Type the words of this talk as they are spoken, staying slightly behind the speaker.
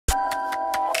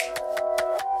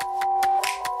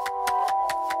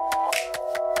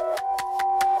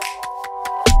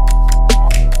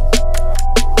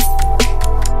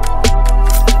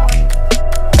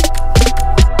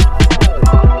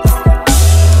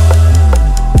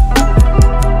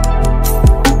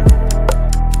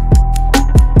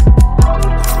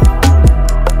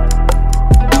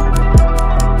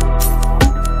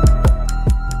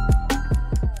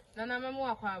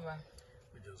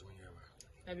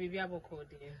baby aboko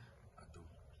dear. Ado,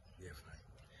 yeah,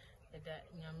 fine. That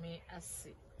Yame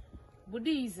asi.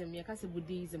 Buddhism, yakasi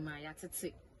Buddhism, my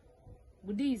yatati.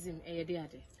 Buddhism, a dear.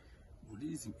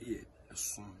 Buddhism, a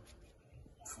song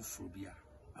for phobia,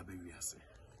 a baby.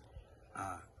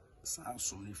 Sa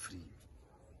somni free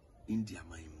India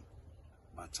maimu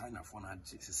but China for na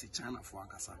say China for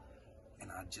akasa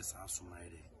and I just have some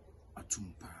idea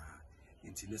atumpa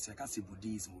until let's say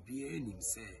Buddhism will be any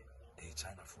say a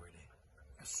China for it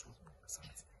so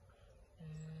something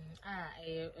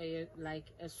like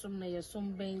a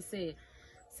some ben say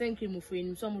thank you for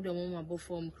some of them are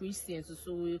from Christians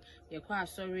so you're quite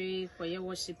sorry for your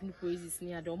worshiping praises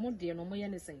near the more dear no more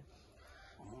anything.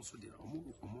 Also, the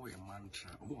Omo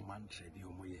mantra, the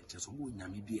Omo, just Omo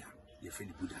Namibia, your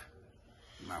friend Buddha.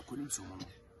 Now, according to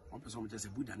one person, just a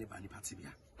Buddha never any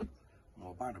patibia.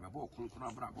 More bad of a book,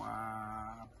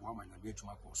 woman, and get to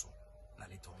my course.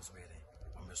 Lalitom's way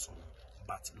on the song.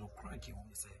 But no cranky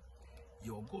woman say,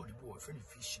 your God, the boy, friend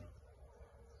fishing.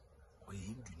 Or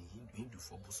Hindu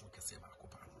for Bosso Casema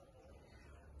Copano.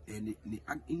 In the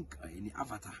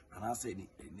avatar, and I say,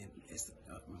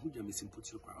 who you missing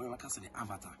put you like I said, the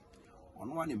avatar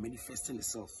on one manifesting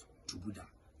itself to Buddha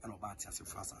and obey as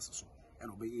fast as so,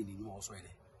 and obey any new also,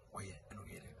 or yeah, and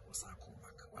obey was I call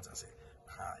back. What I say,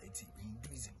 it's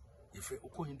Hinduism. If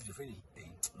according to the friend,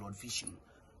 Lord fishing,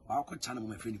 but I could channel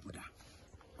my friend Buddha.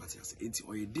 What I say, it's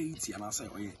or a deity, and I say,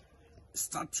 oh yeah,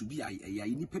 start to be a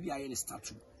maybe I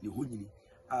statue, the holy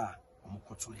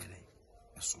Omokoto,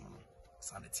 a song.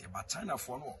 Sanity, but China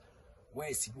for no, where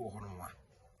is he?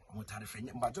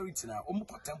 Majority now,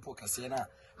 almost temple Casena,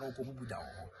 no Buddha.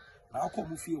 Now,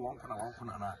 come feel one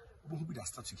corner, Buddha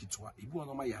statue Kitua, Ibu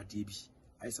no my DB,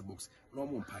 ice box, no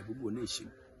more pie, Bubu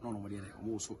nation, no more than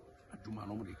also a Duma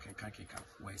normally can kaka,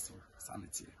 west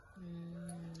sanity.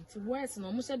 To West,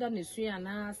 no more said than the Sui and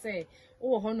I say,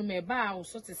 oh, Honor may bow,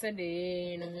 so to say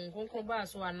the Honko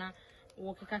Bass one,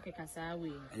 walk a kaka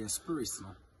way. A spirit,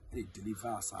 no. They deliver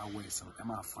us our ways,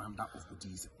 and I'm founder of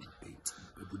Buddhism.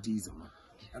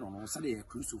 And on also they are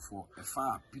crucial for a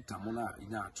far Peter Mona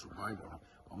in our true Bible,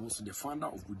 almost the founder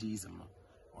of Buddhism.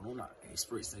 On a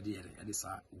express idea, and it's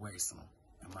our ways,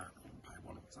 a man on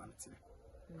Bible sanity.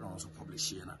 And also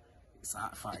publish here, it's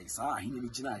our fire, it's our Hindu,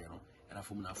 and a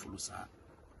formula follows our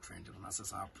trend and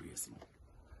assess our prayers.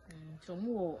 So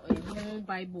more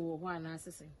Bible, one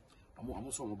assessing. I'm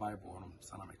also on Bible,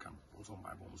 son of a camp, also on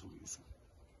Bible, also use.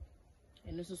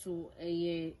 And also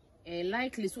a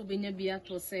likely so be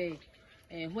to say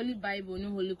Holy Bible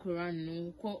no Holy Quran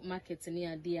no co market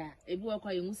near dear a book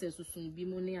I use so soon be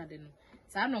money at them.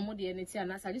 So no more the energy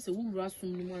and as I just a wood rush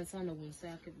from one son of one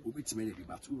circle. Ubi to many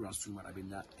but 2 rush to what I've been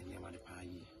that and your money pie.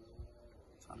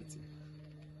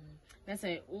 That's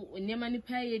a near money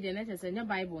pay the letters and your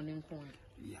Bible in coin.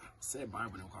 Yeah, say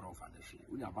Bible and cut off at the fee.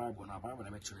 We are Bible and Bible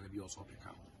and actually be also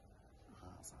become.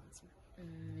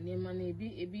 Near money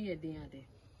be a day.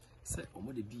 Say,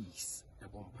 Omo the bees, a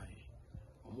vampire,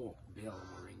 or more bell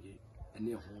or ring, and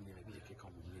near home may be a cake of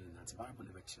million that's Bible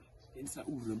lecture. Inside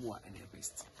Urumoa and their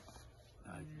best.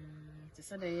 To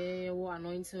say the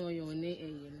anointing or your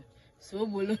name, so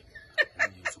bull.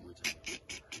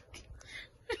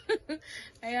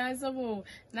 I answer more.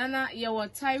 Nana, your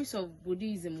types of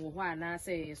Buddhism or what I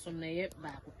say, some yet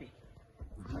back.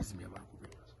 Buddhism,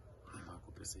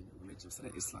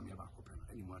 Islam,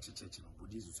 any more church of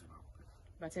Buddhism.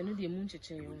 But I know the moon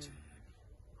church.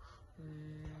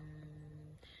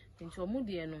 Into a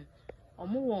moodiano, or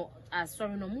more as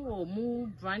sorry, no more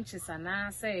branches, and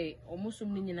I say, almost a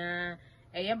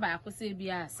year back, could say, be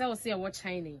a sell say what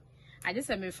Chinese. I just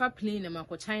am a far plane and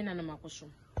Mako China and Mako.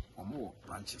 Or more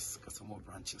branches, because some more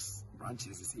branches.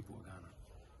 Branches is equal Ghana.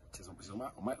 Tis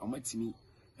on my team,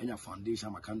 any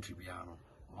foundation, my country, piano,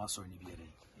 or also in the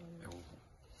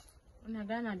na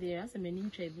Ghana there as a many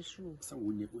trade shoe. So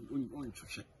when you only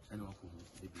check and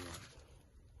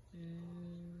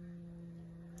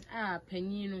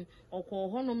penny or call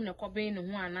home na cobain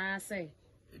and one I say.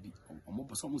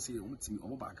 Almost say,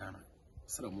 about Ghana.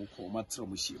 Said I'm call my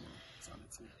machine.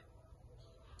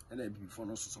 And then before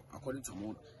no so according to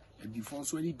more and before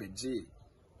so any bed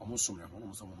almost somewhere.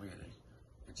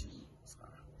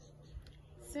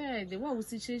 Say the one who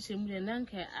situation with an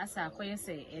anchor as I quite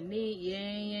say, and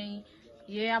nay,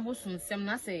 I was from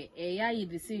some say, a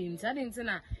the same. I didn't say,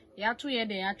 ya 2 years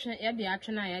the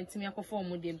action I had to me perform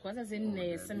with them because I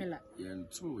said similar.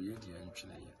 And 2 years the action,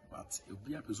 but it will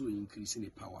be a person increasing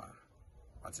the power.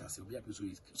 But I say, be a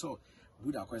person so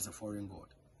Buddha acquires a foreign god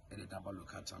and a double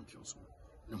local champions.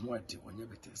 No more when you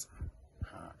better.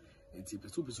 It's a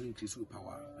person increasing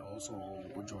power and also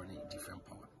joining different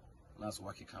power. That's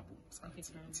what I can do.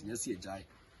 It's a jai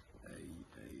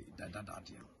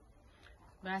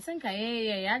But I think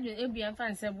I be a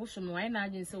fan said bush no I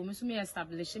imagine so Miss me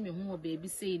establish me who baby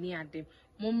say near them.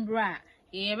 Mumbra,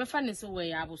 ever fan is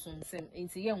away I was on some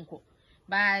into Yonko.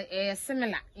 By a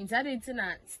similar intelligent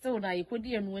still that you could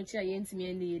dear which I ain't me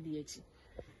and the idiot.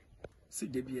 See,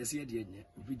 there be a say, dear,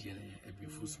 obedient, every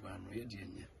first one, or dear,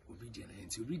 obedient,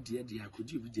 and to read dear,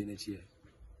 could you be dinner here?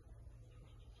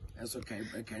 And so can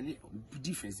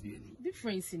difference be any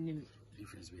Difference in him.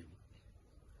 difference be any.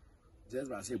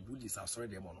 Just as I say, Buddhists are sorry,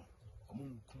 them on.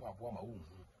 Come up one, my own.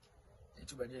 And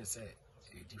two bedrooms say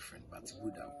a different, but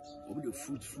Buddha, over the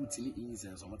fruit in the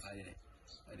incense, or what I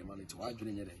had the money to argue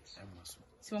in your day.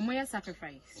 So, my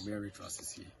sacrifice. Very trust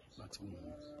is here, but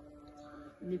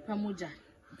Nipamuja.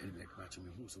 very black match me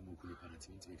who so good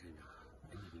penalty to make a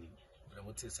but I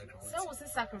would say sacrifice. So, was a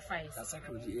sacrifice? That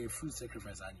sacrifice, a food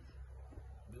sacrifice.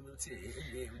 We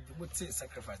would say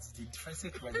sacrifice, the different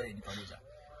sacrifice in the Pamuja.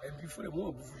 And before the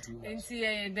war, and see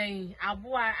a day,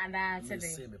 Abua and I said,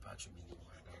 same patch me.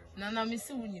 No, Miss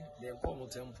Soon. They are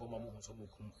called them for Mamu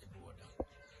Somokum a border.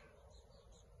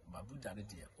 Babuda,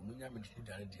 dear, Umunya,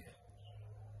 Buddha, dear.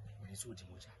 We saw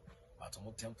Timuja, but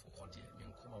on temple, or dear, you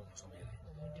come out from here.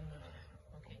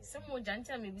 Okay, some more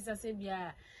gentle may be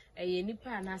Sabia, a nipa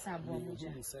and as a bomb.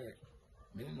 Say,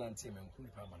 many Nantim and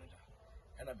Kunipa manager.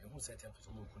 And I'm who set up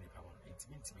some Kunipa. It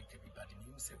means to make a bad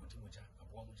news, say, Utimuja, a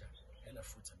Wamuja. And a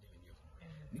fruit and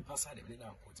the Nipa side of the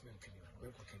now,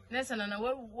 Nelson, and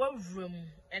what room,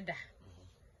 Edda?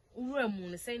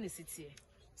 Room, the same city.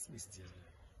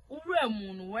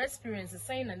 Room, what experience the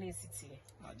same and a city.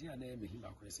 My dear name, him,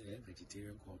 I say,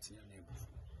 vegetarian quality and neighbor.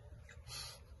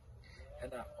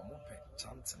 And I mope,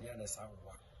 chance, and as I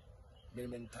walk.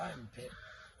 Minimum time, pay.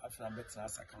 After I met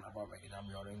us, I come about in a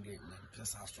mirror game and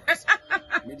press our stress.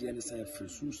 Maybe I say, for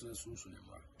soon,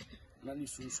 Nani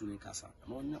soon casa.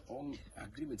 On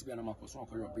agreement to be an amacos or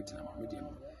a bit in a medium.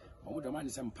 I would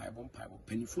demand some pipe on pipe,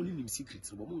 penny fooling in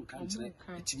secrets. A woman can't say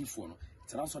a telephone.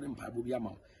 It's also in pipe will be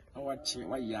amount. Now, what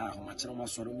ya, how much I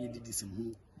saw me did this and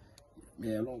who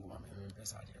may a long one,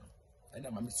 and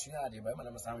I'm a monsieur, by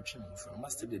Madame Sam Chim from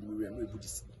Master did we were no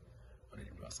Buddhist. Or did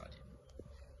you ask?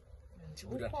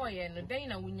 And the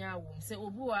Dana Winya say,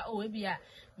 Obua, Obia,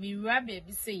 me rabbi,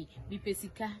 be say, me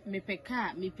pesica, me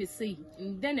peca, me pesi,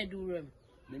 and then I do room.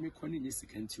 Let me call in this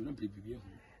second to not be here.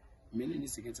 Many in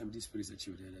this second some displays that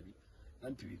you did.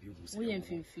 Not be here. We ain't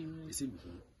feel the same.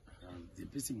 The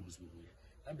pissing was moving.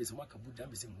 That is what a Buddha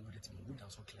is moving at me. Buddha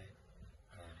so clear.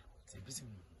 The pissing.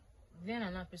 Then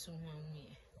I'm not person who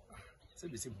me. Say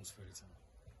the same was ferret.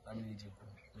 I mean, you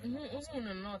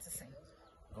not to say.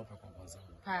 No,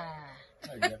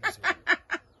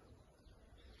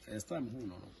 first time who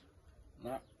no,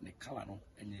 not the color no,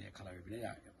 and the color of the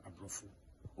abrofu.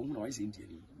 Oh, is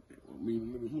Indian.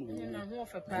 Maybe who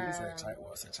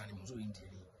was a Chinese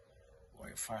Indian or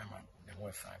a fireman, the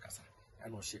boy Fracassa,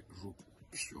 and no shape rope,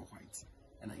 pure white,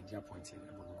 and idea pointing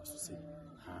about to say.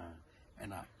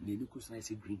 And I need to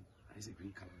say green, I say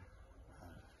green color.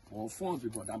 Or 4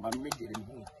 people that are making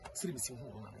home, sleep who so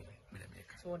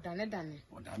done,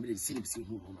 or damn it, seems who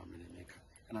make.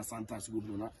 And I sometimes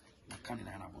would not can in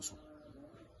an aboso.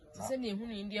 Send him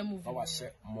India movie. I was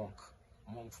monk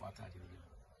for a time.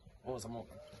 What was a monk?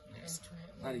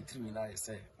 93 I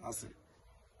say,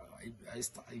 I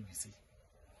start ABC.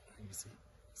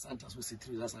 Santa's will say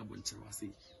 3 years I went to say,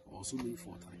 also me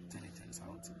 4 times 10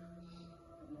 okay.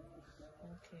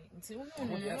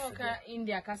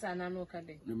 India Casa and Anoka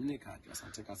de Dominica, just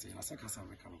take us in a second.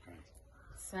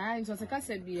 Signs of the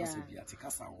Casa be a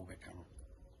Casa over Cano,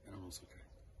 and also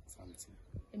Sanity.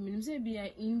 And means be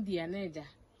a India Neda.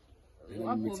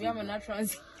 What will be a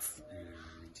transit?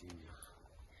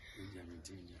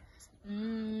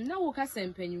 No,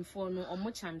 Cassan penny for no, or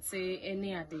much I'm say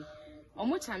any other. Or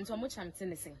much I'm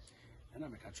tennising. And I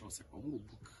make a choice of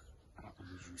book. I will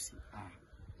use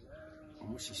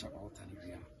almost shut out and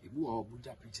a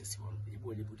Buddha pictures one, a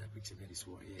Buddha picture very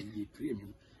so a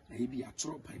premium, maybe a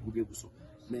trop I will be so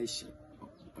nation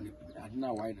on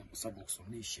now wide suburbs of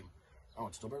nation.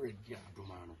 Out to very dear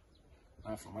Domano.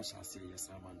 Now from us I say yes,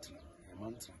 a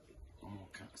mantra, no more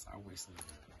cats, I always know.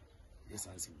 Yes,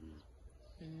 I see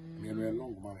me a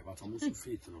long money, but almost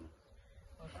faith on.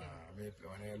 Maybe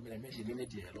when I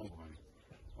made a long money,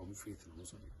 almost faith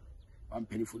also. I'm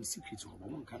penny for the secrets of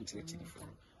one country actually from.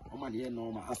 Oman here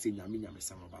no ma ase nyame nyame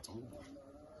sama but on bo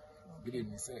bi dey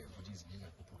say for this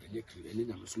dinner any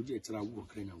nyame so dey tira wo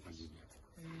kran na nkwa dey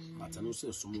but no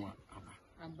say somo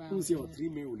aba who say 3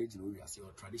 main religion we are say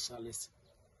traditionalist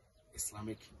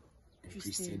Islamic and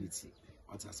Christianity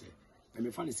what I say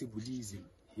me find say Buddhism,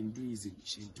 Hinduism,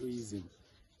 Shintoism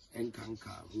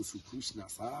enkanka Wusu Krishna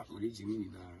sa religion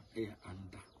in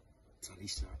under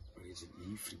traditional religion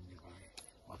in free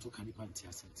but what can you panty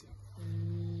asset?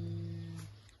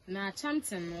 Na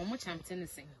champion or much champion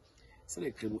is saying. So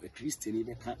a Christian in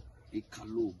a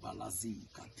calo balazi,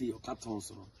 kate or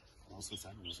catons also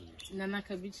Nana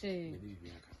Cabiche,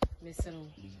 Miss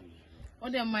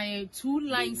What my 2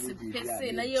 lines per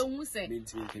se, na you say.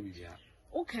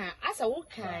 Okay, as a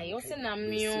okay, you say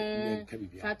Namio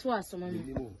Fatua so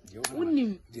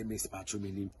Unim, dear Miss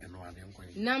Patrimony and one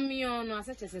Namio, no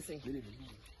such as I say.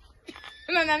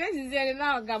 No, necessarily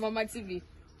now, Gamma TV.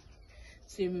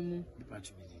 Swimming.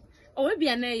 Oh, we be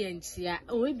an A and chia,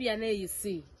 oh, we be an A, you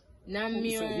see.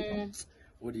 Namio.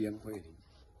 What the young queen.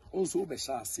 Also,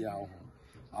 Besha see our home.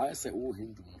 I say, oh,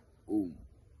 Hindu. Oh,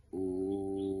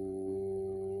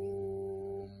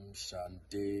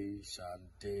 Shante.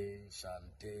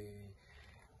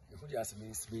 Who just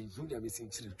means me, who never seen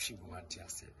to the tree one tear.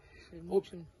 Oh,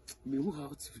 me who how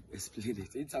to explain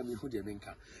it. It's a me who the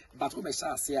menka. But what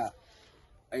Besha say, a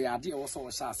idea also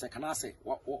was I can I say,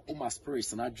 what my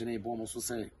spirits and I generate bomb also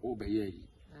say, oh, be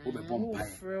bomb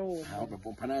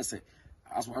and I say,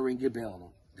 as we ring a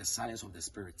bell, the silence of the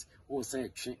spirit. Oh,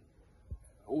 say,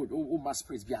 oh, my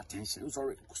spirits be attention. It's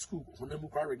already school, when the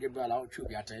Mukara give bell out,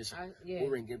 be attention. Oh,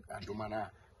 ring it at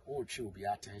Domana, oh, she'll be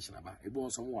attention about it.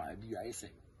 Was someone I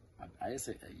say, a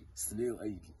snail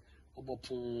aid, oh,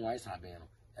 pong, I have been,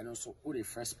 and also all the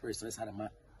first spirits, let's have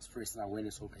a spirits and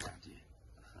awareness over the idea.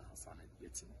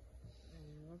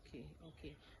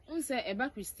 Okay. Say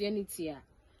about Christianity,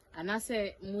 and I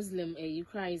say Muslim, you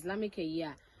cry Islamic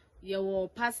your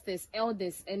pastors,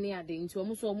 elders, any other into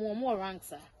almost more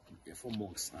ranks. For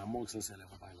monks, monks and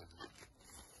level by level.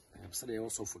 So they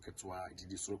also forget to did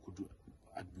this so could do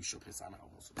at Bishop Sana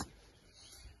also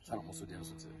there.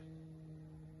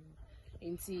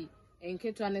 In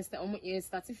to understand,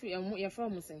 started your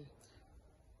from saying.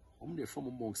 The former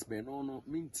monks, but no,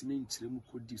 mean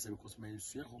could do because men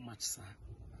share how much, sir.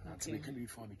 They can be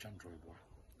for me,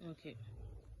 okay.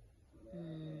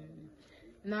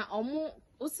 Now,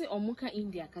 also, Omuka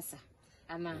India Casa.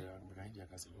 Anna,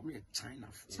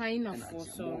 China for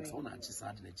sorry.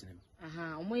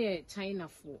 China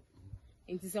for.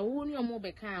 It is a woman or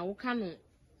Mobeka, who can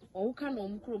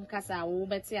Krum Casa, or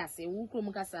Betiasi, who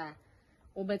Krum Casa,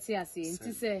 or Betiasi, and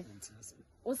to say,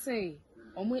 or say.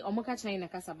 Omoka China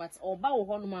Casa, but or bow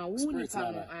honma, wound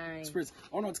spirits,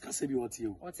 or not Cassabi what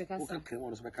you, what's a Casa?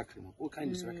 What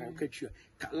kind of catch your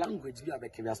language you have a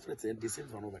cavia spirit and descend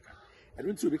from Overca. And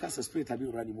when you because a spirit have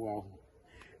you running more.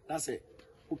 That's it.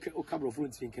 Okay, a couple of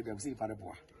friends in Cavia, see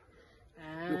Panaboa.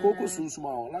 The cocoa soon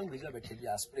small language of a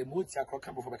cavia, a multi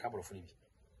couple of a couple of friends.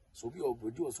 So we all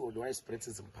do also the spirits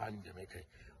and pan in Jamaica,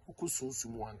 who could soon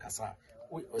one Casa.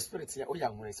 Spirits, oh,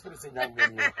 young women, spirits and young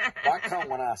women. Why can't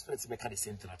one of spirits make the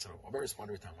same natural or very small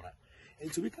return?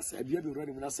 And to because I be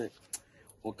running when I say,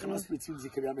 or can I split you?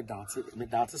 Can I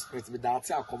dance spirits with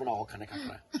that? I'll come out. Can I?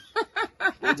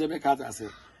 When Jamaica, I say,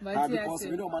 because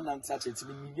we don't want to touch it.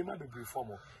 You might be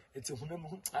formal. It's a woman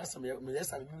who has some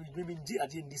yes, and women did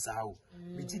this how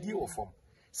we did you form.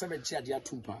 Some of the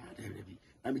tumpa,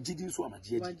 and we did you so much.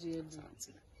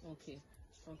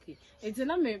 Okay. It's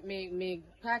not me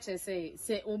patch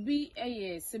say obi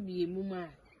sebi muma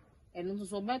and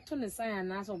also better to say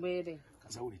and as obey.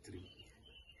 Because I would three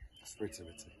spirit of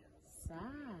it. Sir.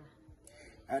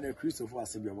 And a Christopher was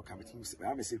saying,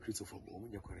 I'm a say Christopher,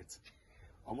 when you're correct.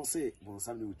 Almost say, well,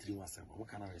 somebody with 3 months, what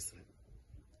can I say?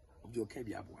 Of your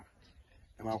Kabi Abua.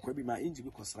 And I'll be my engine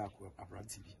because I brand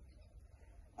TV.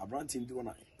 I brand team do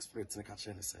not expect to catch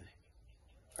and say,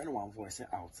 anyone voice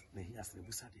out, then he has the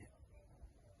Busadia.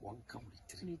 One come with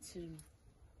 3.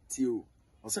 Till,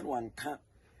 or said one can't,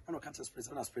 I don't catch a spirit,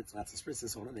 and a spirit, that's a spirit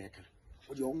is on the neck.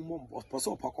 But your own mom was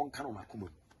possible, Pocon Canon Macumu.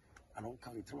 I don't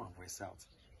come with 1 voice out.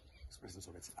 Expressions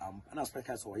of it. And I expect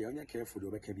us, or you're careful,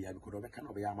 you'll be because of a can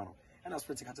of Yamano. And I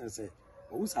expect to say,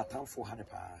 oh, who's a town for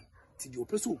Hanapa? Till you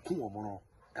pursue Kumo Mono,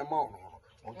 and more.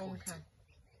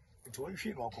 It won't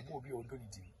feel like a movie or good,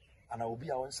 and I will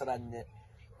be our son.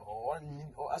 Or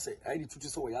I say, I need to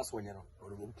just so yes when you know,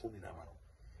 or won't pull me that.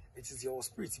 It is your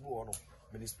spirit,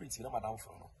 but the spirit, you know, Madame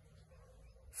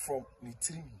from me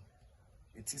trim.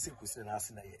 It is a question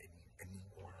asking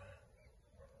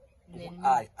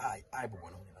I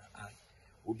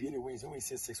will be anyway. When we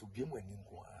say sex, will be when you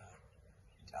go.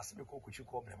 Just because you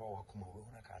call them or come over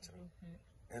and catch them.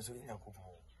 And so in your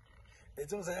couple.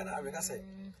 It's also I say,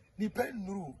 depend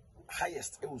no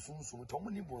highest. It was soon to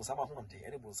only born some one day,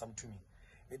 and it was some to me.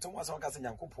 It's almost like a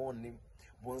young couple name,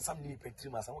 born some new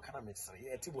petrimas, and what kind of mix.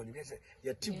 Yet, when you get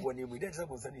your tip when you with that,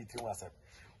 was any 3 was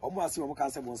Almost you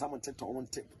can say when someone take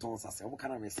tons as I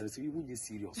can say you wouldn't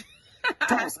serious.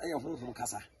 Tons a home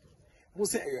casa. Who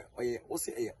say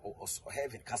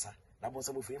heavy casa. That was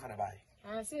some free for the buy.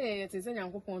 I say it is a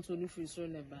young couple to free so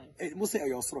never. It must say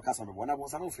your sort of casa when I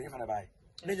was free for the buy.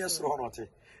 They just throw not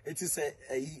it. It is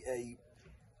a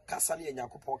Casani and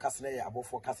Yakupo Casane above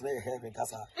for Casane heavy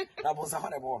casa. That was a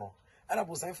hundred bono. And I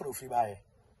was for a free buy.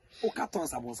 O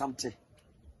cartons about something.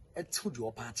 It told you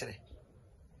a party.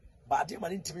 But the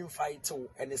man into me fight too,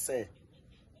 and they say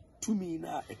to me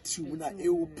now a tuna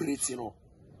eau pretino.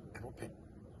 And open.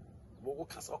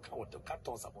 Wokas or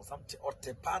cartons about something or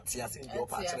the party as in your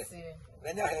party.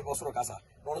 Then you have also casa,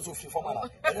 not so free for mana.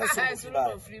 And also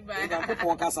free by. And I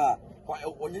put casa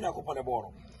when you knock upon the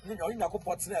bottle. You know, you knock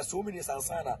upon so many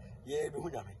sansana, ye,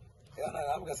 Behunami. And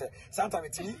I'm going to say, sometimes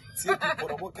it's me, see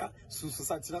people on Moka,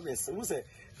 Susantina, who say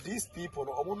these people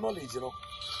are knowledge, you know.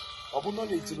 Obu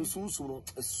knowledge no sunsun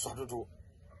sododo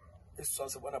eso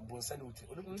so bona bonsa no uti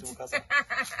onu mutu kasa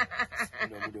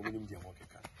no mu de munim dia mo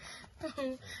keka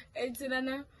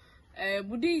entinana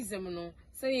Buddhism no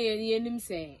say ye nim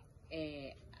say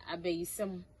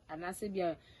abayisem anase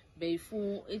bia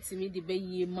bayfu etimi de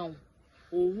bayi maw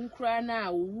owu kra na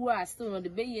owu a still no de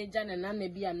bayi ja na na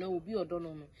bia na obi odo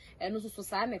no no eno so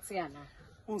sa na te ana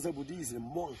unza Buddhism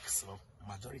monks no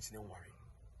majority no worry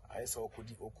I saw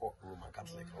Kudi Oko Roman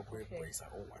Catholic or boys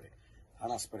are all worried.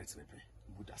 And spirits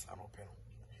Buddhas are open.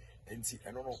 And see,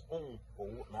 I don't know,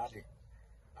 or not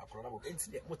a program of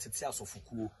incident, what it's also for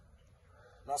cool.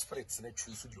 Now spirits and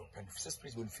choose to open.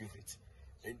 Spirits will favorite.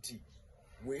 And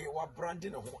we were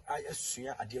branding of I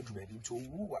assume I did to ready to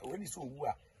woo when it's so woo.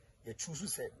 You choose to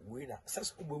say, winner,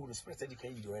 says who will spirits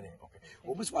educate you any. Okay.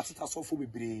 Almost what it has so for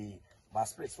me, but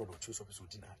spirits for the choose of his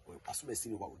dinner. As soon as see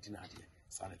what dinner,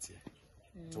 sanity.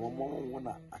 So one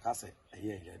I can say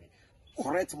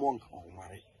correct monk or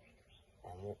marry.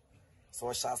 So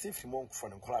I shall see monk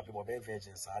from the club people be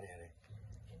virgins are there.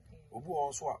 Obu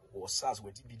also or SARS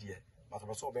with DBD, but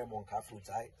also be monk after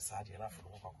I sad enough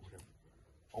from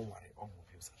on worry on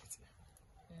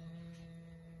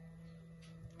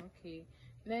okay.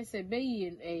 Let's say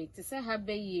bay to say her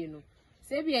bay no.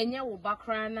 Say be a new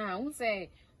background now, who say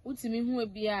Utimi who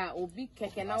be a obi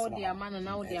keke na odi amana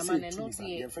na odi amana no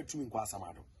dey. You to me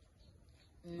kwasamado.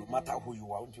 No matter who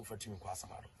you are, you for to me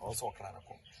kwasamado. Also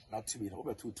kranako. Na to me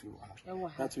over to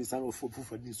na to me san of proof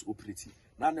for this operate.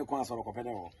 Na ne kwa so ko pede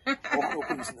o. O no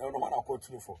ko nis no man akọ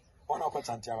to for. O na akọ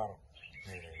chantiama no.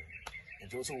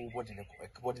 It also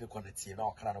body the quality na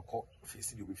o kranako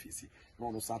face the face.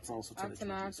 No satan so to.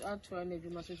 Atana atwa na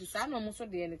djuma so sa no mo so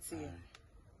de ne tie.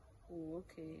 Oh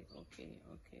okay.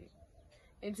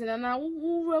 Entina na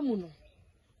wuwa mu no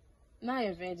na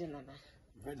ye virgin nana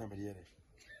virgin me yere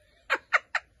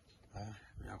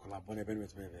me akola bone be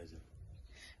met me virgin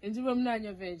entima mu na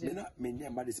anya virgin na me nya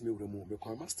ma de me wura mu me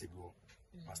kwa master bi o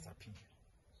master P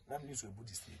na me so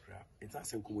Buddhist kra it has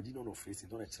some commodity no face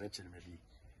don't church me bi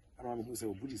ana me say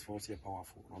Buddhist for say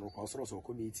powerful no kwa so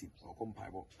community or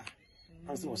compaibo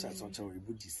I so say so church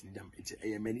Buddhist dem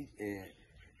it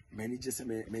many just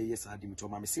me yes adim to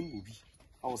ma me simbu bi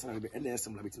I was saying, and there's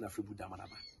some limited free Buddha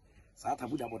manaba. Sata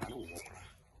Buddha Boda walk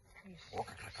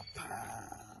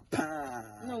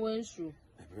no one true.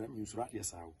 You should write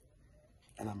yourself.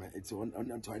 And I'm it's on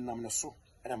to an amna so,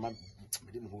 and I'm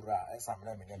didn't hurrah as I'm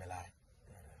letting them lie.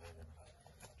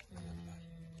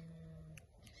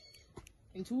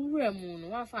 Into room,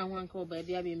 one found one called by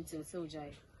the Abim till so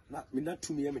jay. Not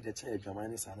to me, I'm the chair,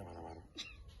 Jamani Sana.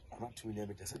 I'm not too near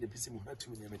it. I said the PC not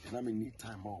too near it, and I mean, need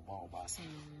time more about Bass.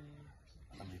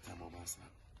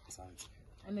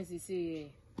 And as you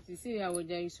see, I would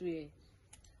die swear.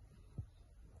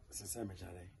 It's a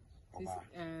cemetery. I'm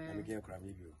a girl crab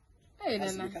you. Hey,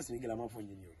 then I can't speak a month for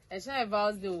you. I shall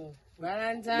vows do.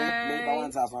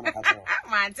 Valentine.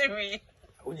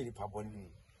 Only the pub on me.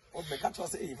 Oh, the cat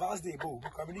was a vast day, boo.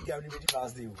 Communicate with the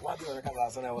vast day. What do you reckon?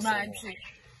 I was saying.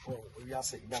 We are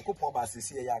saying, Yanko Poba,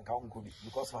 see a young uncle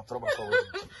because of trouble.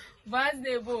 Vast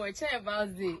day, boy, a chair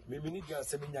vast day. Maybe need to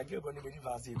send me a girl when you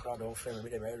vast day, proud of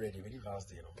family, very ready, very vast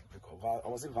day. Because I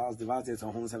was in vast, the vast days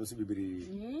on home service to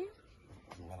be.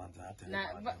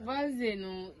 Vast day,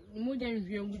 no, more than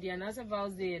you would and as a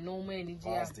vast day, no man,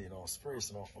 vast day, no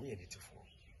spirits, no, we need to for.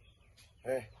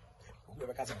 Eh, we have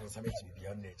a castle on something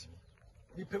beyond it.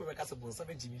 We pay a castle on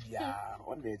something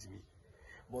on day to me.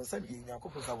 Bonsabi,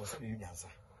 Yanko was something in answer.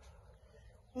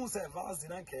 Who said vast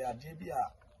in Anke, a debia,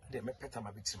 the Mepeta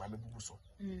Mabit, my buso.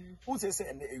 Who says,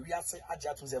 and we are saying, I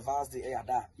just was a vast day,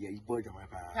 that, ye boy, my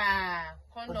pa.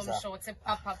 Condom short,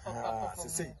 papa,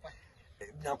 say,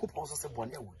 Yanko also said 1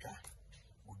 year would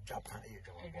Japan,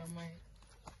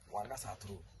 one that's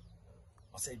true.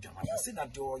 I say German. I say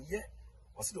that door, yeah.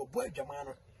 I said, boy,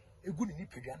 German, a good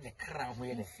nipple and the crown.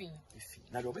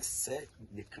 Now, the best say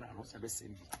the crown was ever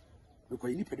seen. Because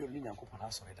you nipple in your coupon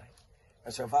house already.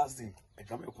 As a vast day, a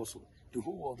German apostle, the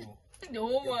whole world. The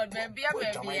whole world, baby,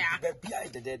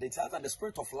 they tell that the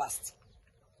spirit of lust.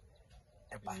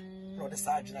 No, the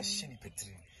sergeant has shiny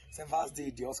petri. Some vast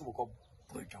day, they also call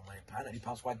boy, German, and he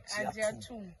passed what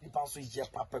he passed with your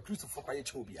papa, Christopher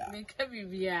Chobia.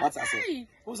 What's I say?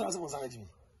 Who's also was me?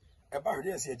 About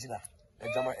this, Gina.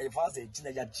 A vast day,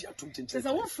 Gina, there's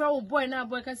a one boy now,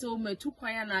 boy, can say, oh, my 2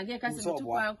 pound, I get us 2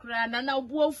 pound crown, and now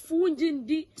both food in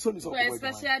the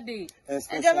special day.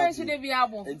 And never should be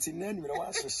able. And in then, we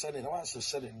want to shed it, I want to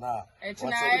shed it now.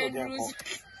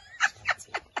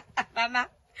 Nana,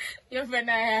 your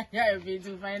friend, I have been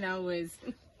to find out ways.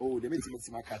 Oh, the meeting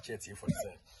with my catch here for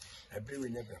the every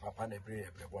never papa and every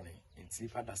morning in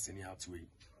sleeper that's sending out to me.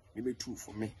 Maybe 2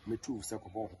 for me, me 2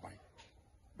 circle ball by.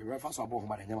 The reference about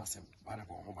my never sent, but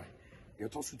about mobile. You're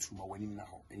tossed to my winning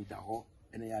now, and the whole,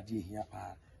 and I idea here,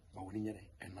 my winning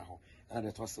and now, and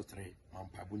I tossed to 3,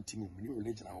 Mampa Buntim, new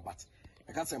religion, but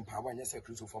I can't send power and yes, a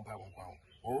crucial from Power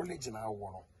or religion. I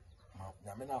want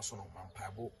Yamena Sono,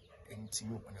 Mampabo, and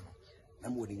Timu, and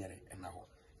I'm winning and now.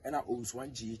 And I owes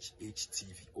 1GH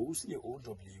TV, owes the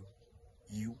OWUSU.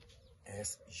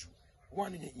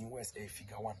 1 in West A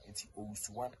figure 1, it's owes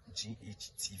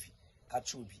 1GH TV.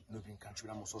 That will be no being country.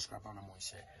 I'm subscribe and I'm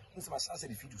share. Once I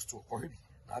said if you do store or him,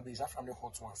 I'll be from the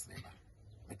hot ones later.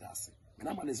 But that's it. My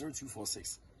number is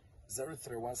 0246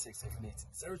 031678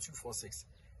 0246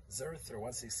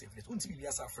 031678. Until we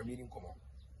are from meeting common.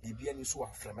 Maybe any so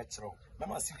from metro.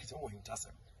 Mamma secret over him,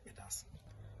 Tassim. It does.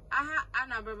 Aha,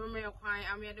 Anna Baby,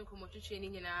 I'm here to come to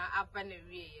training in our up and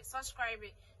subscribe,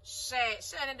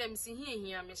 share them see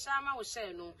here. Miss Shama will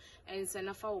share no and send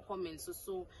a foul comments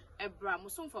so a bram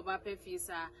soon for Bape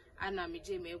Fisa, Anna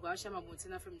Mijame, Washama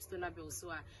Montina from Stona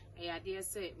Belsua, a dear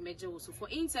say Major also for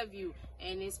interview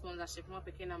and a sponsorship, more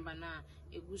picking number now,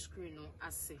 a good screen,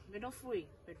 I say, made of way,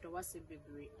 but there was a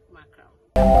baby mackerel.